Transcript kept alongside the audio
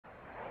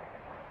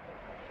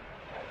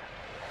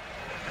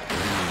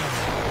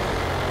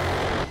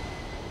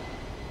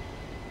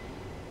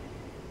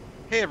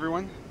Hey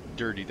everyone,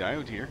 Dirty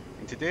Diode here,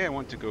 and today I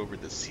want to go over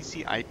the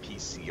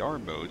CCIP-CR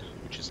mode,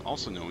 which is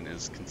also known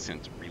as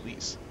consent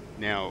release.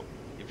 Now,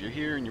 if you're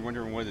here and you're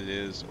wondering what it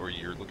is, or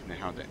you're looking at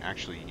how to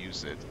actually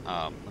use it,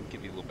 let me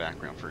give you a little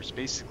background first.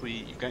 Basically,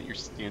 you've got your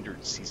standard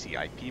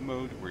CCIP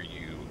mode where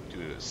you do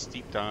a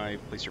steep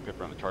dive, place your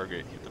pipper on the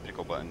target, hit the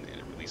pickle button, and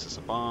it releases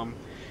a bomb.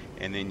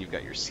 And then you've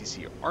got your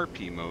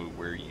CCRP mode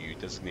where you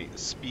designate the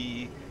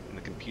SPI, and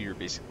the computer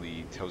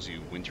basically tells you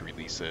when to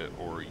release it,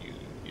 or you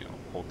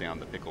hold down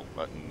the pickle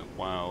button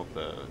while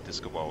the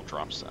disco ball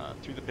drops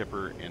through the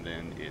pipper, and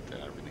then it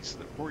releases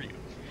it for you.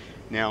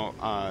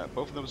 Now,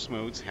 both of those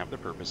modes have their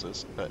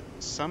purposes, but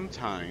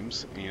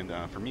sometimes, and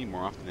for me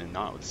more often than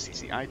not with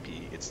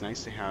CCIP, it's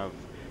nice to have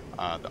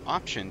the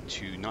option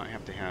to not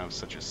have to have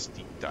such a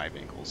steep dive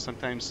angle.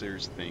 Sometimes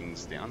there's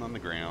things down on the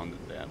ground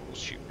that will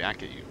shoot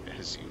back at you,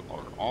 as you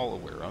are all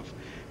aware of,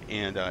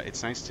 and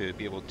it's nice to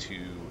be able to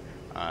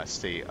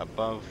stay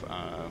above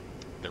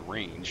the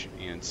range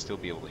and still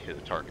be able to hit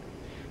a target.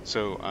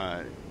 So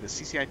the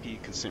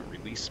CCIP consent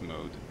release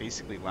mode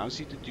basically allows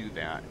you to do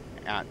that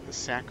at the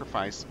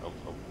sacrifice of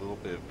a little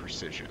bit of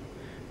precision.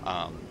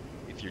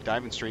 If you're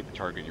diving straight at the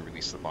target and you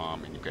release the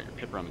bomb and you've got your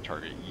pipper on the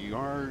target, you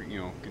are,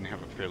 going to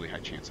have a fairly high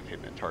chance of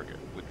hitting that target.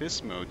 With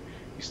this mode,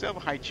 you still have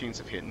a high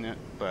chance of hitting it,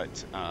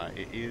 but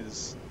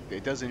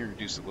it does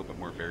introduce a little bit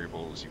more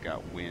variables. You've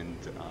got wind,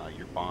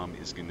 your bomb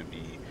is going to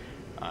be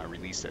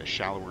released at a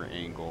shallower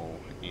angle,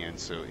 and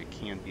so it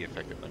can be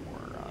affected by more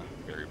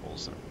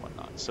variables and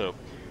whatnot. So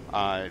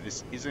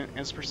this isn't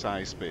as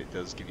precise, but it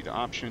does give you the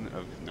option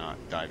of not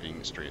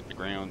diving straight at the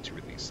ground to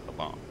release a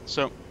bomb.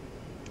 So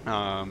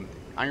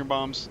iron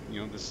bombs,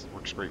 this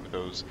works great with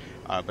those,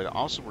 but it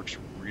also works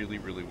really,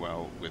 really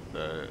well with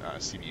the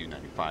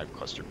CBU-95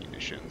 cluster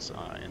munitions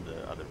and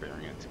the other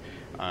variant,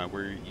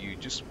 where you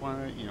just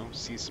want to,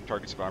 see some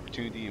targets of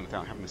opportunity, and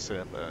without having to set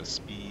up a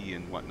SPI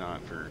and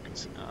whatnot for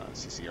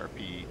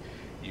CCRP,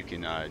 you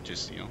can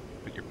just,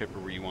 put your pipper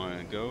where you want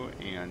to go,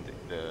 and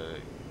the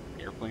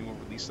airplane will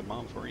release the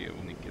bomb for you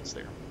when it gets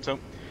there. So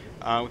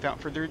without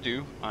further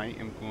ado, I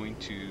am going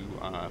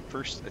to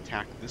first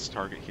attack this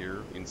target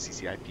here in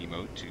CCIP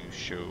mode to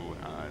show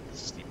the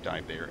steep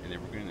dive there, and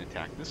then we're going to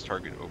attack this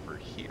target over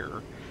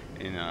here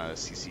in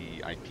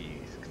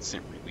CCIP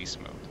consent release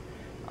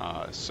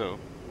mode. So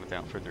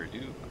without further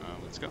ado,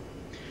 let's go.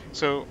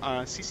 So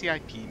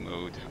CCIP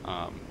mode,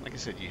 like I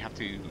said, you have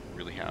to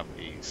really have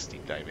a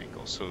steep dive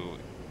angle. So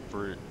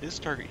for this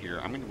target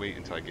here, I'm going to wait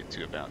until I get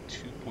to about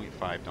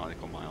 2.5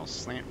 nautical miles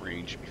slant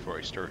range before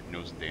I start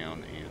nosing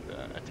down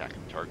and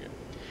attacking the target.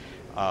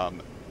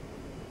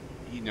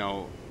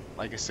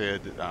 Like I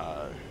said,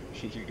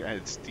 you got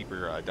a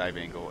steeper dive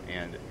angle,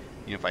 and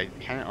if I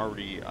hadn't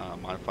already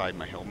modified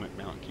my helmet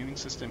mount viewing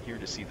system here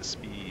to see the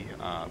SPI,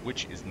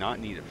 which is not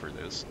needed for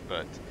this,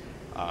 but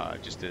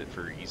just did it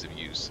for ease of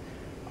use,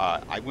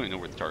 I wouldn't know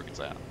where the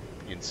target's at.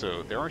 And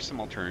so there are some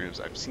alternatives.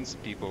 I've seen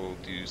some people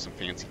do some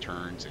fancy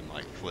turns and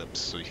like flips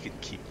so you can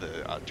keep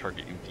the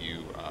target in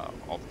view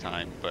all the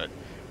time. But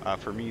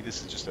for me,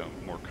 this is just a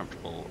more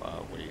comfortable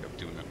way of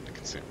doing the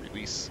consent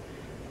release.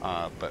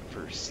 But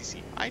for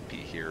CCIP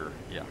here,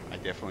 yeah, I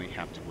definitely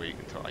have to wait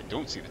until I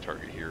don't see the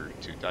target here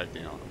to dive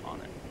down on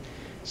it.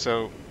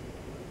 So,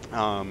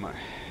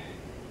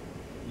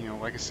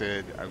 like I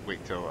said, I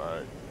wait till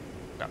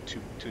about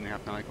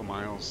 2.5 nautical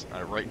miles.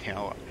 Right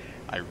now,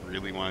 I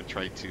really want to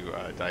try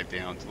to dive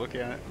down to look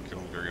at it. I'm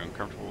feeling very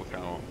uncomfortable with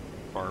how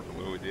far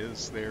below it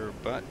is there,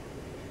 but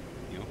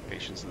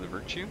patience is a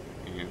virtue,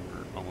 and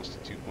we're almost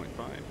at 2.5,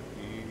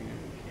 and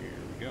here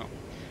we go.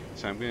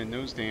 So I'm going to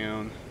nose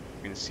down.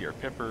 I'm going to see our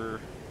pipper.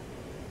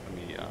 Let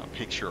me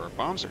make sure our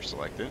bombs are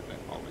selected. That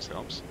always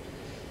helps.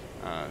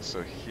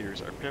 So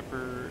here's our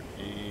pipper,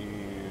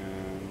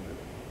 and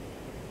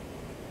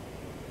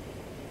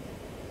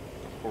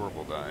a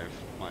horrible dive.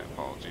 My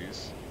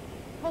apologies.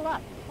 Pull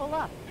up, pull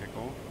up.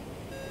 Pickle.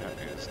 That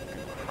is going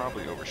to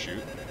probably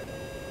overshoot.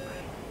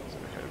 So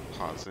go ahead and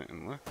pause it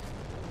and look.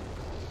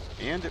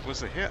 And it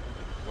was a hit.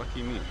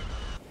 Lucky me.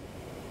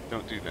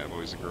 Don't do that,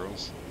 boys and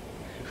girls.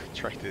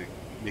 Try to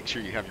make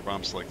sure you have your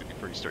bomb selected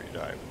before you start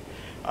your dive.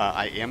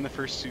 I am the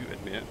first to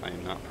admit I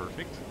am not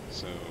perfect,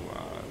 so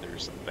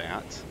there's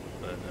that.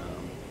 But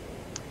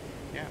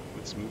yeah,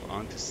 let's move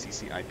on to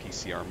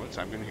CCIP-CR mode.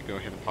 So I'm going to go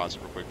ahead and pause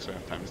it real quick so I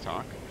have time to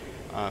talk.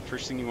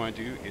 First thing you want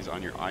to do is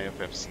on your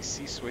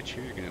IFFCC switch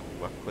here, you're going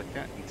to left click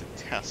that into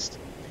test.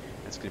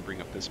 That's going to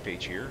bring up this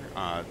page here.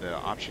 The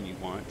option you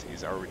want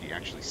is already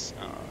actually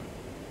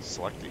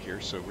selected here,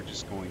 so we're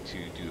just going to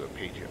do a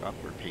page up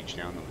or page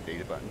down on the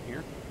data button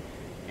here.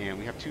 And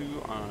we have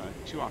two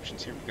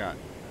options here. We've got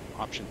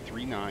option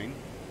 3.9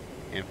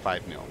 and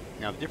 5 mil.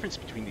 Now the difference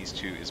between these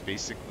two is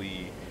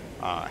basically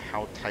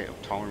how tight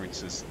of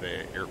tolerances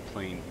the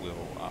airplane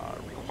will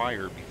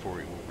require before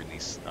it will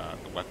release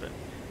the weapon.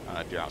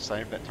 If you're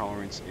outside of that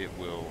tolerance, it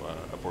will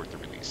abort the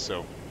release.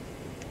 So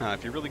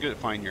if you're really good at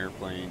flying your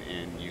airplane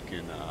and you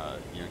can,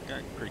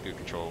 got pretty good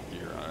control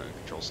with your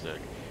control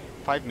stick,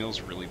 5 mil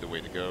is really the way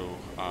to go.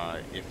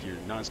 If you're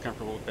not as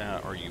comfortable with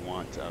that, or you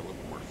want a little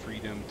more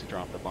freedom to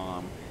drop the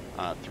bomb,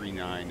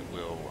 3.9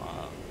 will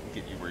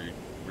get you where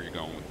you're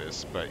going with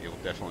this, but it will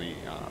definitely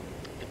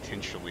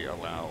potentially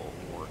allow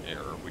more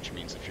error, which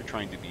means if you're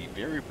trying to be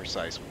very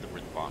precise with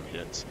where the bomb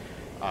hits,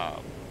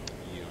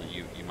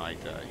 you might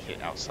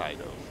hit outside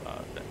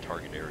of that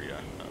target area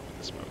with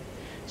this mode.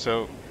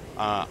 So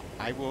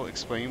I will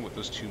explain what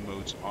those two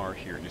modes are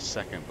here in a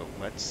second, but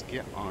let's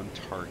get on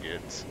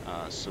target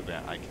so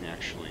that I can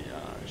actually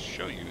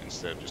show you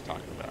instead of just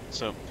talking about it.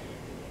 So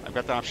I've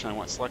got the option I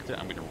want selected.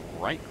 I'm going to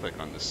right click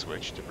on this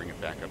switch to bring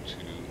it back up to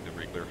the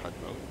regular HUD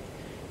mode.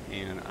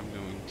 And I'm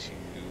going to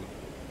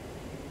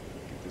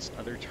get this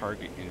other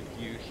target in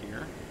view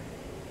here.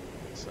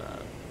 It's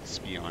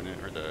SPI on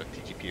it, or the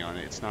TGP on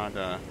it. It's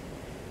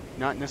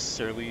not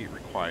necessarily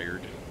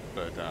required,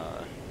 but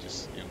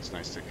just it's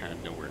nice to kind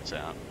of know where it's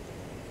at.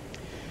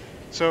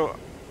 So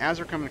as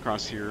we're coming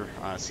across here,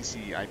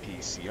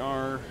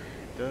 CCIP-CR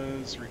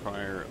does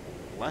require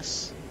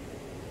less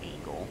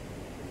angle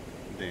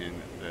than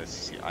the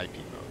CCIP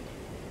mode.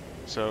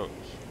 So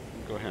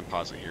go ahead and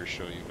pause it here,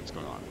 show you what's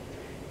going on.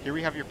 Here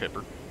we have your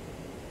pipper,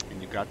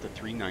 and you've got the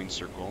 3-9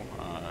 circle,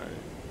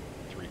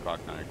 3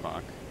 o'clock, 9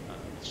 o'clock,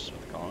 that's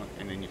what they call it,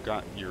 and then you've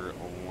got your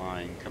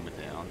line coming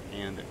down,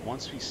 and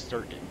once we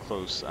start getting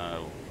close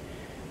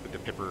with the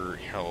pipper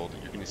held,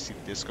 you're going to see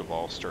the disco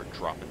ball start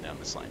dropping down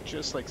this line,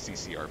 just like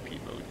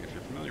CCRP mode, if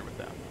you're familiar with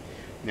that.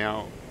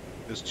 Now,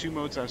 those two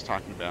modes I was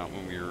talking about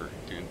when we were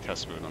doing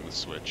test mode on the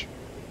switch,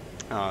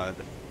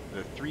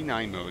 the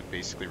 3.9 mode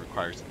basically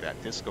requires that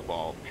that disco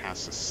ball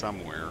passes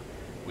somewhere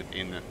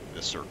within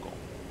the circle.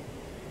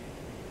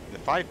 The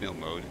 5 mil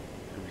mode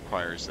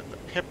requires that the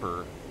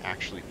pipper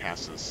actually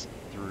passes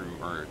through,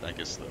 or I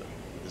guess the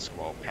disco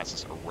ball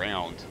passes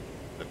around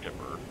the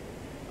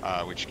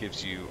pipper, which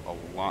gives you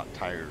a lot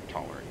tighter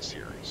tolerance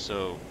here.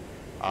 So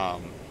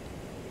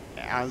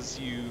as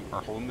you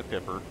are holding the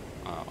pipper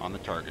on the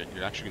target,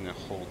 you're actually going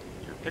to hold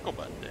your pickle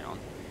button down,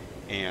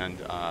 and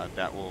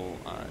that will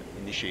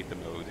initiate the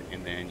mode,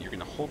 and then you're going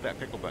to hold that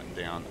pickle button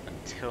down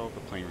until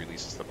the plane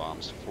releases the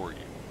bombs for you.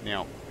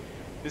 Now,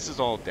 this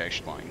is all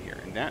dashed line here,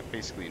 and that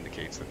basically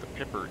indicates that the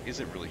pipper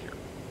isn't really here.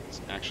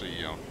 It's actually,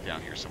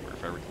 down here somewhere.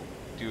 If I were to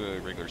do a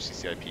regular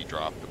CCIP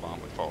drop, the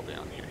bomb would fall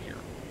down here.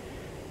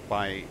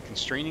 By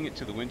constraining it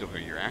to the window here,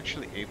 you're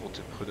actually able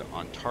to put it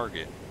on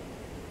target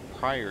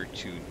prior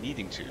to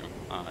needing to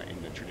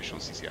in the traditional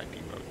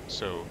CCIP mode.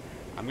 So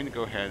I'm going to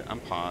go ahead,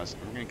 unpause,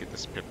 and we're going to get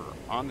this pipper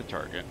on the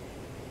target,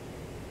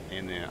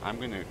 and then I'm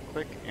going to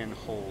click and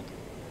hold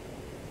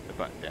the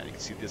button down. You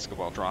can see the disco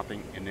ball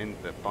dropping, and then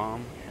the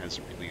bomb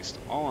has released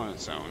all on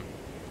its own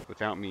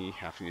without me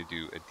having to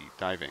do a deep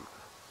diving.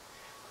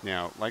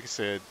 Now, like I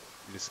said,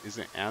 this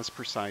isn't as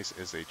precise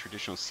as a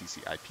traditional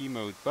CCIP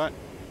mode, but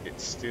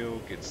it still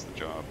gets the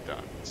job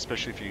done,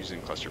 especially if you're using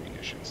cluster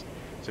munitions.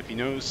 So if you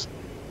notice,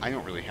 I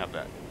don't really have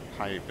that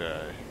high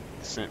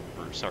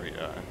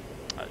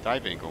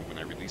dive angle when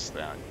I release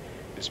that.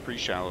 It's pretty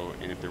shallow,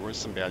 and if there was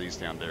some baddies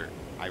down there,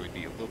 I would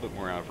be a little bit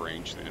more out of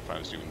range than if I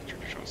was doing the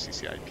traditional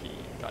CCIP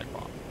dive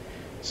bomb.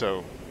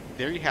 So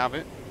there you have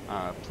it.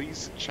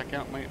 Please check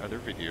out my other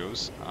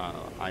videos.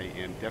 I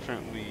am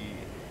definitely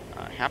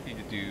happy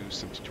to do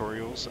some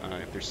tutorials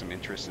if there's some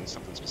interest in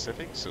something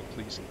specific, so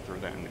please throw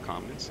that in the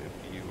comments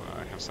if you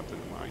have something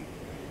in mind.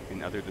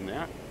 And other than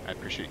that, I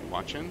appreciate you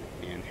watching,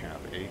 and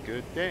have a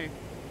good day.